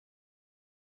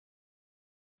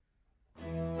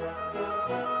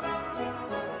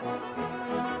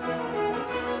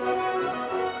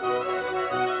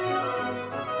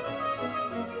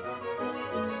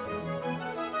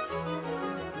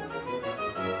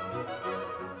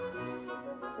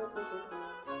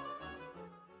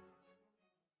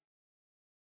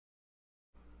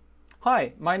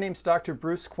Hi, my name's Dr.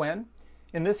 Bruce Quinn.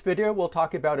 In this video, we'll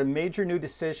talk about a major new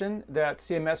decision that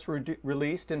CMS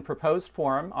released in proposed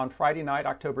form on Friday night,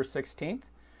 October 16th,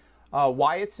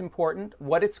 why it's important,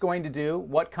 what it's going to do,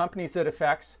 what companies it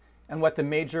affects, and what the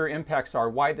major impacts are,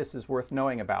 why this is worth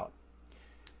knowing about.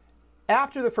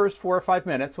 After the first 4 or 5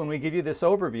 minutes, when we give you this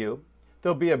overview,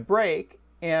 there'll be a break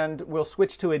and we'll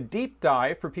switch to a deep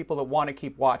dive for people that want to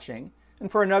keep watching.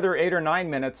 And for another 8 or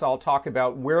 9 minutes, I'll talk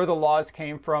about where the laws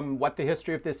came from, what the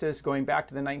history of this is going back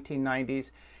to the 1990s,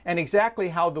 and exactly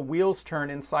how the wheels turn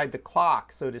inside the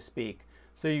clock, so to speak.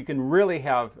 So you can really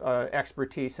have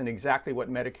expertise in exactly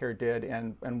what Medicare did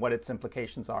and what its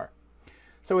implications are.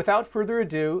 So without further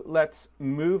ado, let's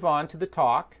move on to the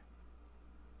talk.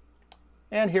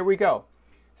 And here we go.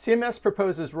 CMS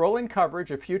proposes rolling coverage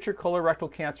of future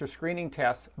colorectal cancer screening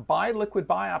tests by liquid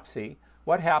biopsy.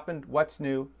 What happened, what's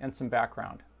new, and some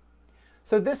background.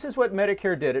 So this is what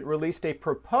Medicare did. It released a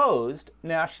proposed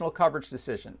national coverage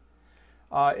decision.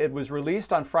 It was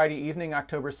released on Friday evening,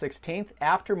 October 16th,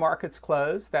 after markets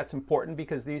close. That's important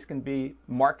because these can be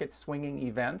market-swinging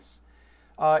events.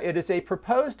 It is a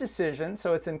proposed decision,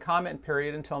 so it's in comment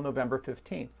period until November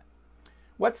 15th.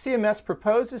 What CMS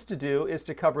proposes to do is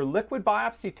to cover liquid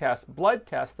biopsy tests, blood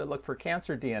tests that look for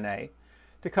cancer DNA,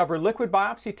 to cover liquid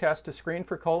biopsy tests to screen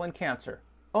for colon cancer,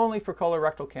 only for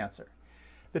colorectal cancer.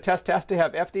 The test has to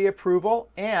have FDA approval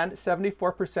and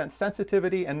 74%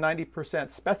 sensitivity and 90%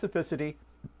 specificity,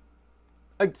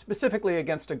 specifically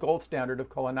against a gold standard of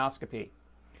colonoscopy.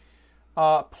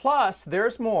 Plus,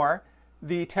 there's more.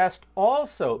 The test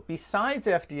also, besides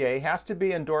FDA, has to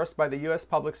be endorsed by the U.S.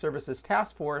 Public Services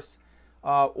Task Force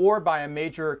or by a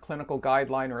major clinical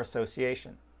guideline or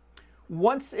association.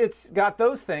 Once it's got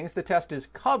those things, the test is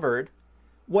covered.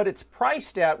 What it's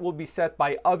priced at will be set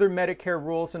by other Medicare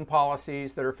rules and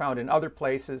policies that are found in other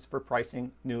places for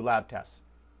pricing new lab tests.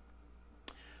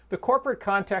 The corporate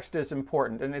context is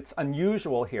important, and it's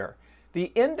unusual here.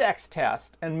 The index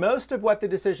test, and most of what the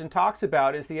decision talks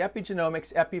about, is the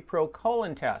epigenomics EpiPro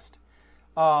colon test,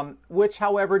 which,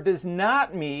 however, does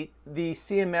not meet the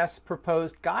CMS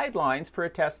proposed guidelines for a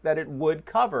test that it would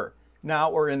cover now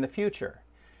or in the future.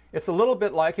 It's a little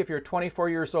bit like if you're 24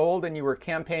 years old and you were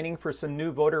campaigning for some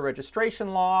new voter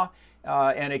registration law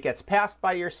and it gets passed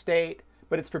by your state,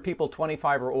 but it's for people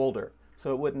 25 or older,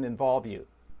 so it wouldn't involve you.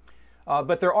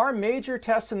 But there are major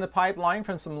tests in the pipeline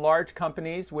from some large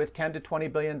companies with $10 to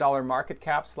 $20 billion market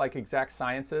caps like Exact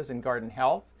Sciences and Guardant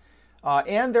Health.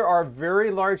 And there are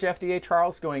very large FDA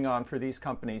trials going on for these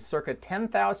companies, circa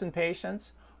 10,000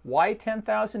 patients. Why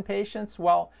 10,000 patients?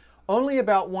 Well, only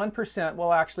about 1%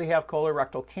 will actually have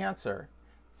colorectal cancer.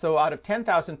 So out of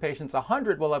 10,000 patients,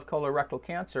 100 will have colorectal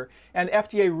cancer. And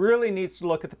FDA really needs to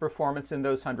look at the performance in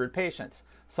those 100 patients.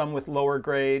 Some with lower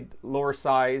grade, lower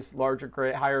size, larger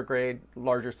grade, higher grade,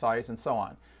 larger size, and so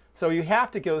on. So you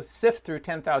have to go sift through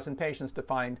 10,000 patients to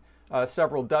find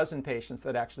several dozen patients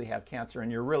that actually have cancer,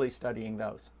 and you're really studying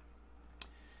those.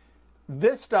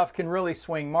 This stuff can really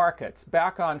swing markets.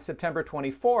 Back on September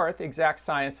 24th, Exact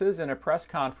Sciences in a press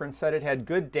conference said it had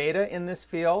good data in this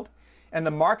field, and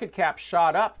the market cap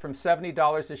shot up from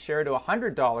 $70 a share to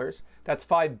 $100. That's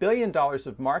 $5 billion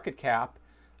of market cap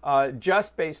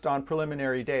just based on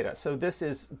preliminary data. So this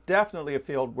is definitely a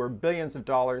field where billions of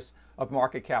dollars of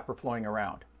market cap are flowing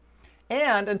around.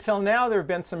 And until now, there have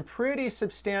been some pretty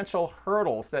substantial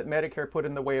hurdles that Medicare put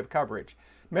in the way of coverage.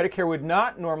 Medicare would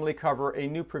not normally cover a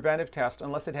new preventive test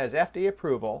unless it has FDA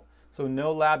approval, so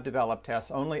no lab-developed tests,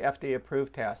 only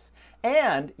FDA-approved tests,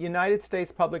 and United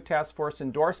States Public Task Force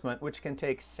endorsement, which can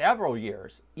take several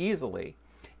years easily,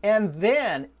 and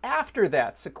then after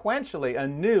that, sequentially, a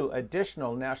new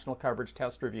additional national coverage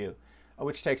test review,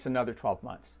 which takes another 12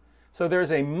 months. So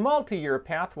there's a multi-year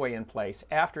pathway in place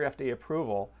after FDA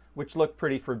approval, which looked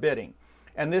pretty forbidding.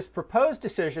 And this proposed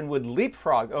decision would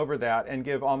leapfrog over that and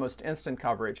give almost instant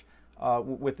coverage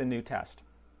with the new test.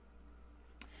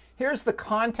 Here's the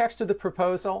context of the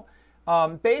proposal.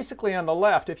 Basically on the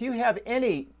left, if you have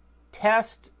any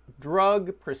test,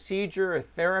 drug, procedure, or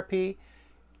therapy,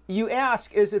 you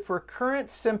ask, is it for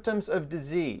current symptoms of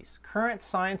disease, current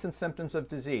signs and symptoms of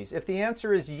disease? If the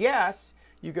answer is yes,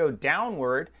 you go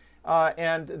downward,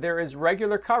 and there is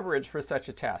regular coverage for such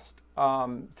a test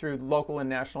through local and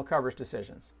national coverage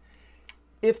decisions.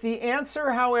 If the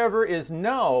answer, however, is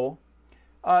no,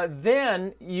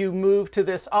 then you move to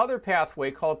this other pathway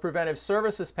called preventive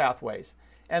services pathways,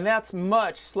 and that's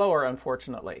much slower,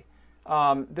 unfortunately.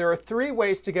 There are 3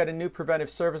 ways to get a new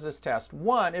preventive services test.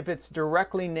 One, if it's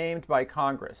directly named by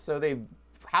Congress. So they've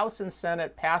House and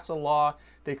Senate pass a law,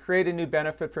 they create a new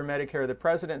benefit for Medicare, the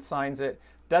president signs it.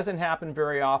 Doesn't happen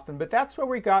very often, but that's where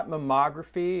we got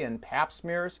mammography and pap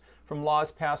smears from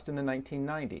laws passed in the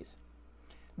 1990s.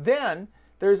 Then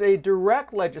there's a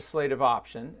direct legislative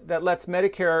option that lets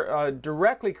Medicare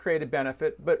directly create a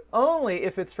benefit, but only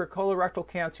if it's for colorectal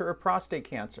cancer or prostate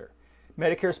cancer.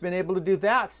 Medicare's been able to do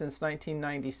that since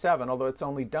 1997, although it's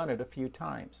only done it a few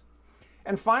times.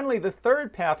 And finally, the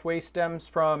third pathway stems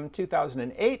from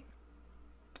 2008.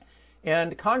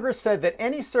 And Congress said that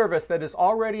any service that is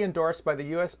already endorsed by the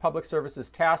U.S. Public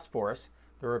Services Task Force,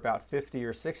 there are about 50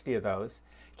 or 60 of those,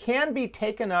 can be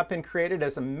taken up and created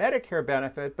as a Medicare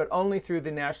benefit, but only through the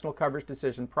national coverage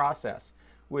decision process,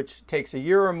 which takes a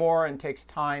year or more and takes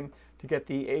time to get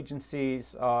the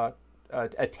agency's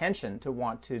attention to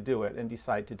want to do it and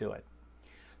decide to do it.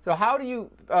 So how do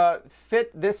you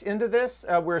fit this into this?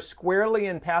 We're squarely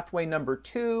in pathway number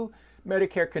 2.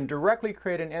 Medicare can directly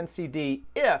create an NCD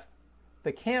if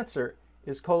the cancer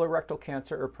is colorectal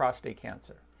cancer or prostate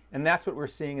cancer. And that's what we're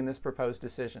seeing in this proposed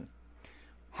decision.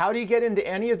 How do you get into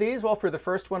any of these? Well, for the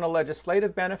first one, a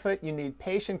legislative benefit, you need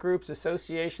patient groups,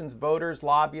 associations, voters,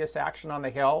 lobbyists, action on the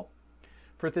Hill.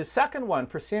 For the second one,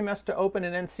 for CMS to open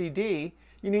an NCD,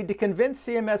 you need to convince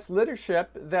CMS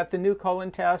leadership that the new colon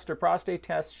test or prostate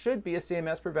test should be a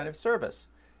CMS preventive service.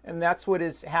 And that's what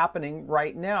is happening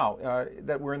right now,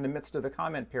 that we're in the midst of the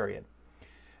comment period.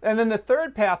 And then the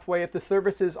third pathway, if the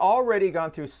service has already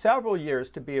gone through several years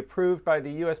to be approved by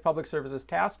the U.S. Public Services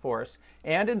Task Force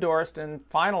and endorsed and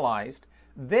finalized,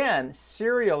 then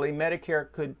serially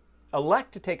Medicare could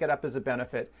elect to take it up as a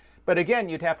benefit. But again,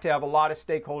 you'd have to have a lot of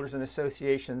stakeholders and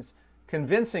associations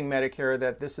convincing Medicare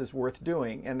that this is worth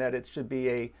doing and that it should be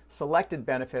a selected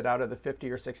benefit out of the 50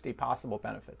 or 60 possible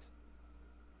benefits.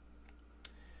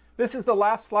 This is the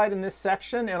last slide in this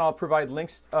section, and I'll provide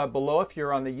links below if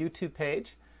you're on the YouTube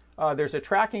page. There's a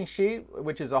tracking sheet,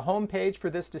 which is a home page for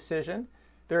this decision.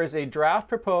 There is a draft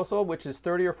proposal, which is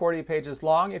 30 or 40 pages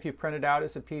long if you print it out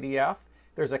as a PDF.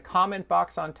 There's a comment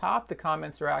box on top. The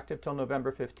comments are active till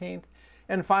November 15th.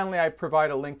 And finally, I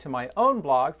provide a link to my own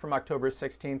blog from October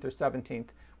 16th or 17th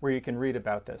where you can read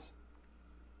about this.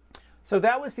 So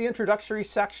that was the introductory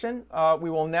section.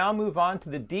 We will now move on to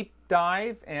the deep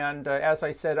dive and, as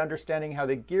I said, understanding how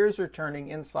the gears are turning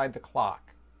inside the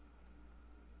clock.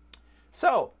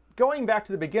 So, going back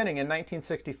to the beginning in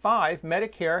 1965,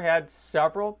 Medicare had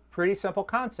several pretty simple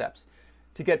concepts.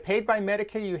 To get paid by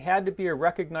Medicare, you had to be a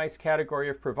recognized category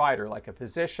of provider, like a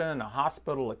physician, a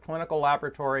hospital, a clinical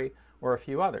laboratory, or a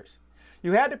few others.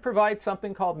 You had to provide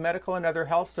something called medical and other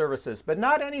health services, but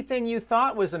not anything you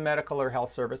thought was a medical or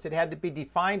health service. It had to be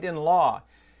defined in law,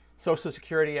 Social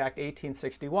Security Act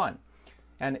 1861.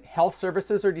 And health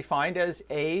services are defined as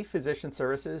A, physician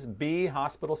services, B,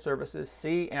 hospital services,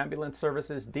 C, ambulance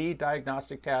services, D,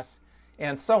 diagnostic tests,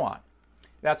 and so on.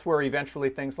 That's where eventually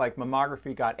things like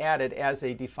mammography got added as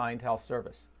a defined health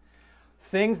service.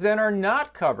 Things then are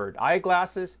not covered.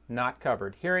 Eyeglasses, not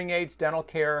covered. Hearing aids, dental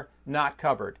care, not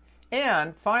covered.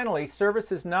 And finally,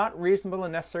 services not reasonable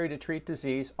and necessary to treat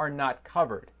disease are not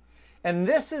covered. And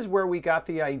this is where we got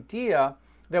the idea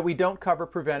that we don't cover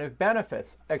preventive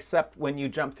benefits, except when you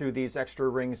jump through these extra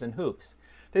rings and hoops.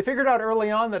 They figured out early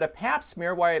on that a pap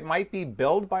smear, while it might be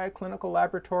billed by a clinical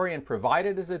laboratory and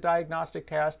provided as a diagnostic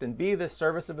test and be the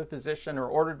service of a physician or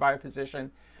ordered by a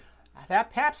physician,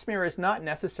 that pap smear is not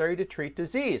necessary to treat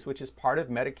disease, which is part of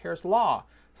Medicare's law.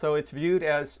 So it's viewed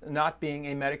as not being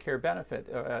a Medicare benefit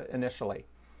initially.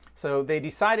 So they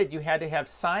decided you had to have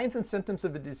signs and symptoms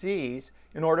of the disease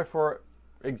in order, for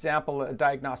example, a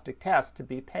diagnostic test to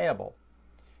be payable.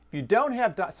 If you don't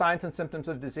have signs and symptoms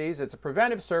of disease, it's a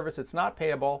preventive service, it's not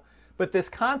payable. But this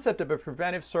concept of a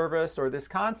preventive service or this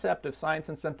concept of signs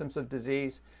and symptoms of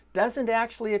disease doesn't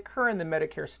actually occur in the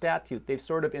Medicare statute. They've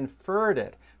sort of inferred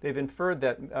it. They've inferred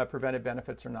that preventive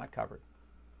benefits are not covered.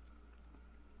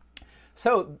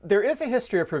 So there is a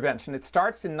history of prevention. It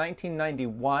starts in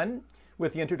 1991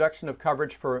 with the introduction of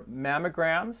coverage for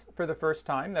mammograms for the first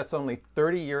time. That's only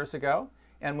 30 years ago,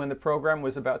 and when the program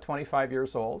was about 25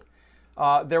 years old.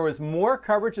 There was more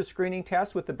coverage of screening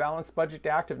tests with the Balanced Budget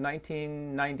Act of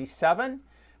 1997.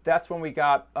 That's when we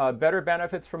got better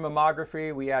benefits from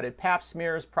mammography. We added pap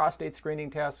smears, prostate screening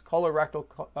tests,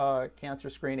 colorectal cancer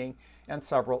screening, and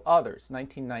several others,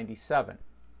 1997.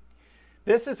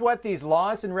 This is what these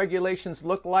laws and regulations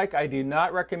look like. I do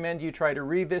not recommend you try to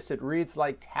read this. It reads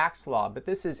like tax law, but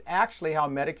this is actually how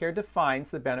Medicare defines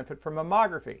the benefit from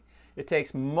mammography. It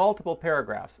takes multiple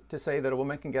paragraphs to say that a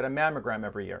woman can get a mammogram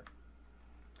every year.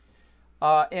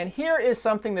 And here is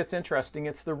something that's interesting.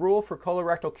 It's the rule for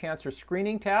colorectal cancer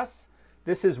screening tests.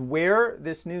 This is where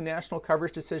this new national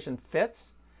coverage decision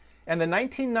fits. And the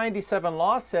 1997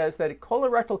 law says that a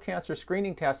colorectal cancer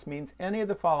screening test means any of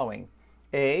the following.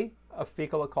 A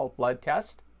fecal occult blood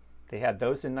test. They had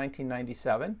those in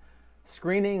 1997.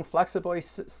 Screening flexible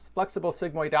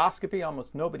sigmoidoscopy.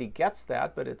 Almost nobody gets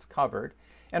that, but it's covered.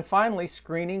 And finally,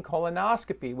 screening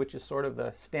colonoscopy, which is sort of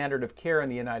the standard of care in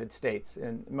the United States.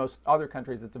 In most other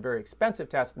countries, it's a very expensive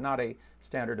test, not a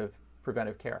standard of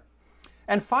preventive care.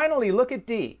 And finally, look at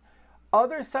D.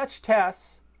 Other such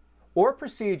tests or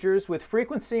procedures with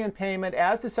frequency and payment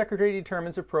as the Secretary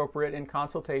determines appropriate in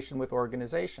consultation with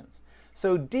organizations.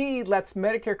 So D lets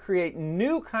Medicare create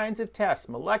new kinds of tests,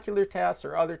 molecular tests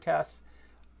or other tests,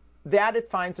 that it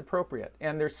finds appropriate.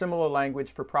 And there's similar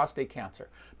language for prostate cancer.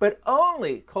 But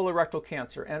only colorectal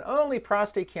cancer and only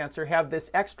prostate cancer have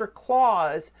this extra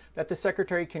clause that the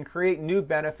Secretary can create new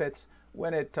benefits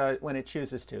when it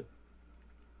chooses to.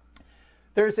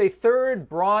 There's a third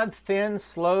broad, thin,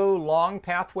 slow, long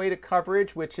pathway to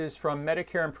coverage, which is from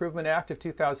Medicare Improvement Act of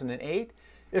 2008.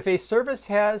 If a service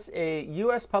has a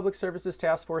U.S. Public Services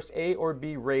Task Force A or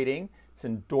B rating, it's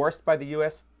endorsed by the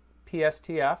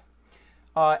USPSTF,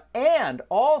 and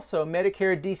also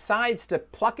Medicare decides to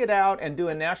pluck it out and do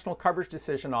a national coverage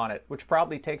decision on it, which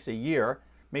probably takes a year,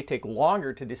 may take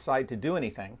longer to decide to do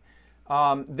anything,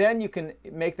 then you can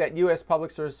make that U.S.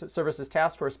 Public Services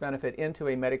Task Force benefit into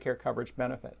a Medicare coverage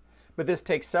benefit. But this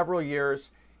takes several years,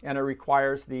 and it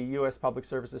requires the U.S. Public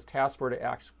Services Task Force to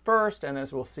act first, and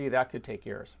as we'll see, that could take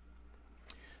years.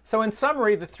 So in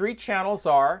summary, the three channels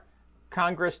are: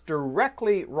 Congress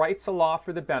directly writes a law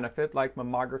for the benefit, like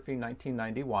mammography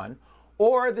 1991,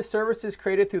 or the service is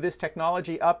created through this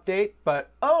technology update,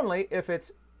 but only if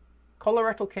it's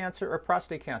colorectal cancer or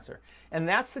prostate cancer. And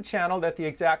that's the channel that the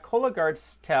exact Cologuard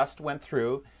test went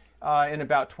through in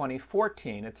about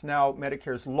 2014. It's now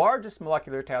Medicare's largest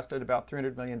molecular test at about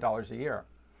 $300 million a year.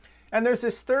 And there's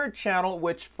this third channel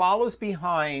which follows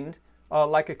behind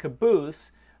like a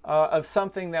caboose of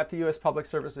something that the U.S. Public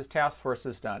Services Task Force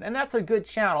has done. And that's a good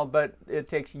channel, but it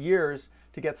takes years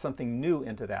to get something new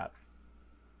into that.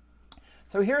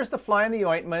 So here's the fly in the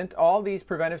ointment. All these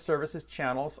preventive services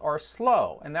channels are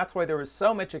slow, and that's why there was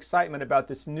so much excitement about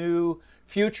this new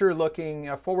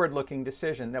future-looking, forward-looking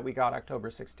decision that we got October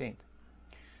 16th.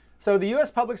 So the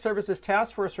U.S. Public Services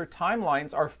Task Force for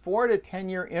timelines are 4 to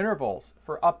 10-year intervals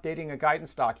for updating a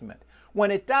guidance document.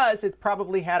 When it does, it's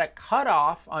probably had a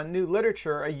cutoff on new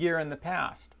literature a year in the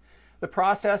past. The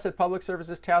process at Public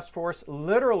Services Task Force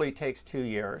literally takes 2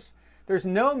 years. There's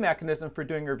no mechanism for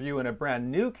doing a review in a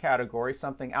brand new category,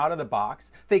 something out of the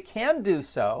box. They can do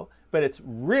so, but it's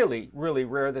really, really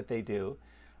rare that they do.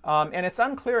 And it's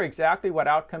unclear exactly what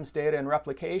outcomes data and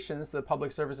replications the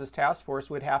Public Services Task Force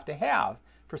would have to have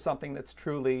for something that's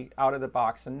truly out of the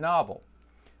box and novel.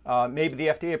 Maybe the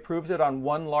FDA approves it on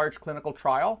one large clinical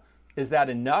trial. Is that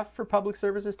enough for Public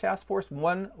Services Task Force,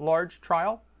 one large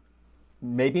trial?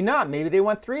 Maybe not. Maybe they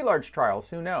want 3 large trials.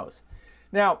 Who knows?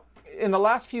 Now, in the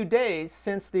last few days,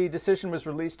 since the decision was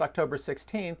released October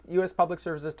 16th, U.S. Public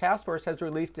Services Task Force has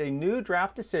released a new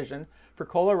draft decision for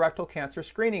colorectal cancer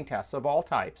screening tests of all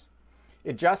types.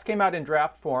 It just came out in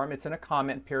draft form. It's in a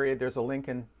comment period. There's a link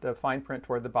in the fine print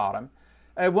toward the bottom.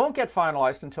 It won't get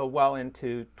finalized until well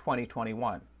into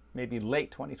 2021, maybe late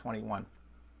 2021.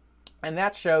 And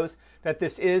that shows that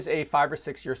this is a 5 or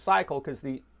 6 year cycle, because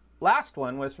the last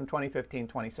one was from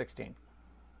 2015-2016.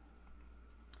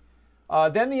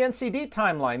 Then the NCD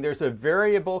timeline. There's a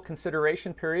variable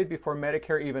consideration period before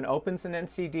Medicare even opens an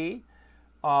NCD.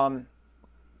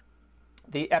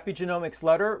 The epigenomics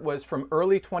letter was from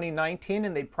early 2019,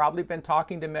 and they'd probably been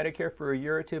talking to Medicare for a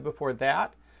year or two before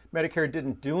that. Medicare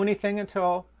didn't do anything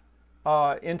until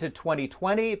into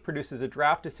 2020. It produces a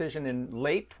draft decision in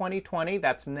late 2020.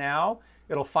 That's now.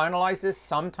 It'll finalize this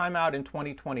sometime out in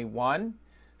 2021.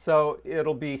 So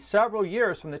it'll be several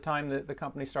years from the time that the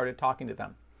company started talking to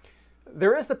them.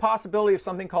 There is the possibility of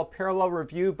something called parallel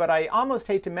review, but I almost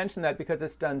hate to mention that because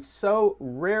it's done so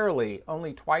rarely,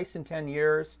 only twice in 10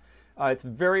 years. It's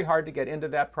very hard to get into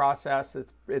that process.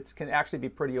 It can actually be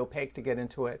pretty opaque to get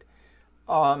into it.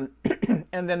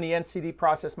 And then the NCD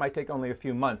process might take only a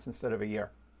few months instead of a year.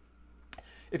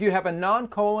 If you have a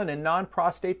non-colon and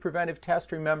non-prostate preventive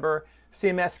test, remember,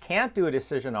 CMS can't do a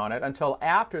decision on it until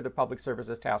after the Public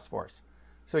Services Task Force.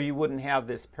 So you wouldn't have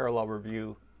this parallel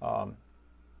review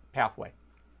pathway.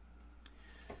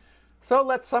 So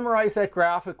let's summarize that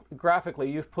graphically.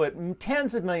 You've put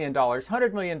tens of million dollars,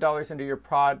 $100 million into your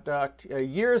product,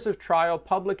 years of trial,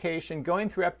 publication, going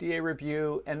through FDA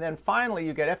review, and then finally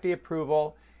you get FDA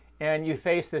approval and you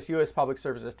face this U.S. Public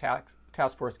Services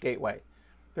Task Force gateway.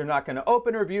 They're not going to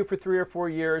open a review for 3 or 4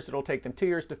 years. It'll take them 2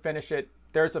 years to finish it.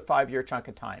 There's a 5-year chunk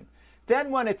of time. Then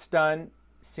when it's done,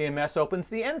 CMS opens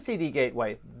the NCD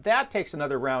gateway. That takes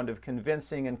another round of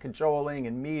convincing and cajoling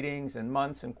and meetings, and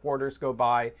months and quarters go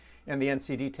by, and the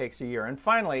NCD takes a year. And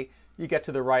finally, you get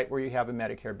to the right where you have a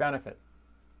Medicare benefit.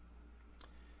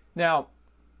 Now,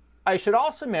 I should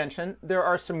also mention there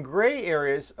are some gray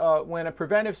areas when a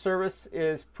preventive service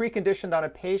is preconditioned on a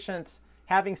patient's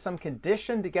having some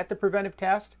condition to get the preventive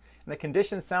test, and the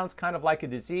condition sounds kind of like a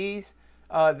disease.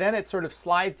 Then it sort of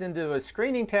slides into a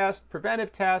screening test,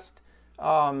 preventive test,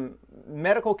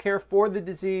 medical care for the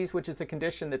disease, which is the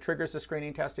condition that triggers the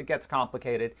screening test. It gets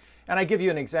complicated. And I give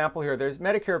you an example here. There's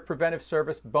Medicare preventive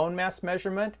service bone mass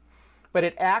measurement, but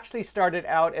it actually started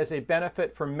out as a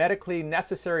benefit for medically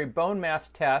necessary bone mass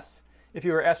tests if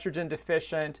you were estrogen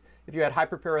deficient, if you had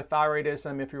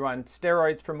hyperparathyroidism, if you were on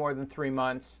steroids for more than 3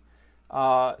 months.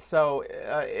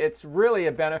 It's really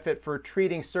a benefit for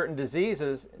treating certain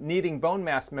diseases needing bone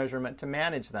mass measurement to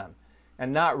manage them,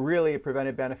 and not really a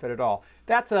preventive benefit at all.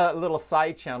 That's a little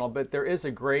side channel, but there is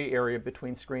a gray area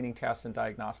between screening tests and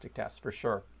diagnostic tests for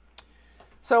sure.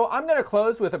 So I'm going to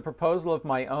close with a proposal of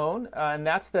my own, and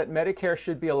that's that Medicare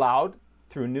should be allowed,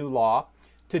 through new law,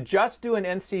 to just do an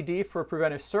NCD for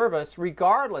preventive service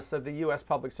regardless of the U.S.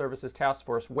 Public Services Task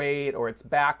Force wait or its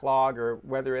backlog or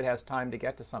whether it has time to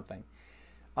get to something.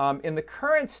 In the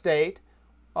current state,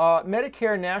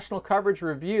 Medicare National Coverage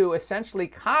Review essentially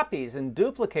copies and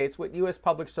duplicates what U.S.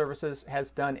 Public Services has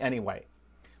done anyway.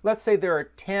 Let's say there are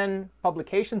 10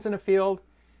 publications in a field.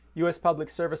 U.S. Public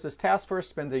Services Task Force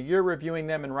spends a year reviewing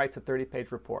them and writes a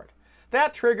 30-page report.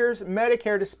 That triggers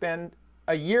Medicare to spend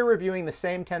a year reviewing the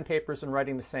same 10 papers and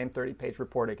writing the same 30-page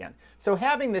report again. So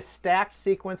having this stacked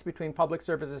sequence between Public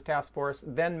Services Task Force,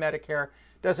 then Medicare,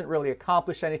 doesn't really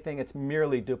accomplish anything. It's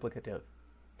merely duplicative.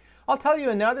 I'll tell you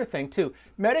another thing too.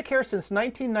 Medicare since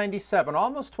 1997,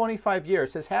 almost 25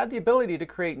 years, has had the ability to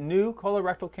create new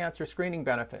colorectal cancer screening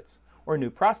benefits or new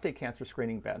prostate cancer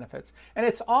screening benefits, and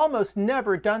it's almost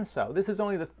never done so. This is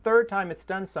only the 3rd time it's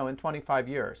done so in 25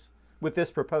 years with this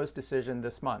proposed decision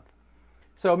this month.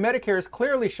 So Medicare has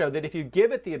clearly showed that if you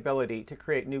give it the ability to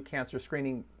create new cancer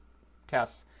screening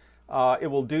tests, it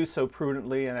will do so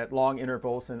prudently and at long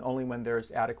intervals and only when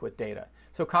there's adequate data.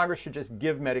 So Congress should just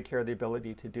give Medicare the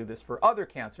ability to do this for other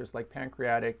cancers like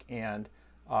pancreatic and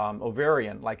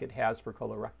ovarian, like it has for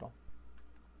colorectal.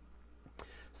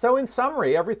 So in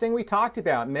summary, everything we talked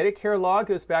about, Medicare law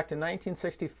goes back to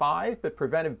 1965, but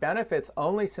preventive benefits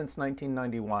only since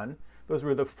 1991. Those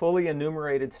were the fully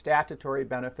enumerated statutory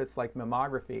benefits like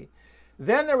mammography.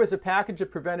 Then there was a package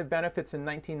of preventive benefits in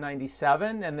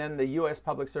 1997, and then the U.S.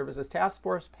 Public Services Task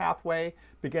Force pathway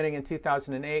beginning in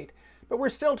 2008. But we're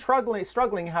still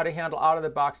struggling how to handle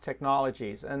out-of-the-box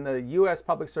technologies, and the U.S.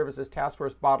 Public Services Task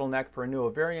Force bottleneck for a new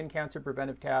ovarian cancer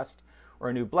preventive test, or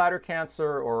a new bladder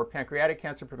cancer or pancreatic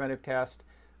cancer preventive test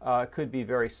could be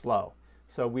very slow.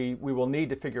 So we will need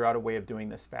to figure out a way of doing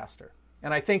this faster.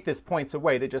 And I think this points a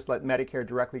way to just let Medicare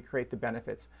directly create the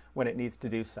benefits when it needs to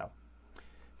do so.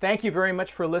 Thank you very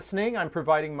much for listening. I'm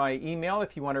providing my email.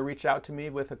 If you want to reach out to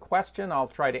me with a question, I'll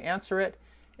try to answer it.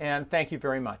 And thank you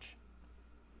very much.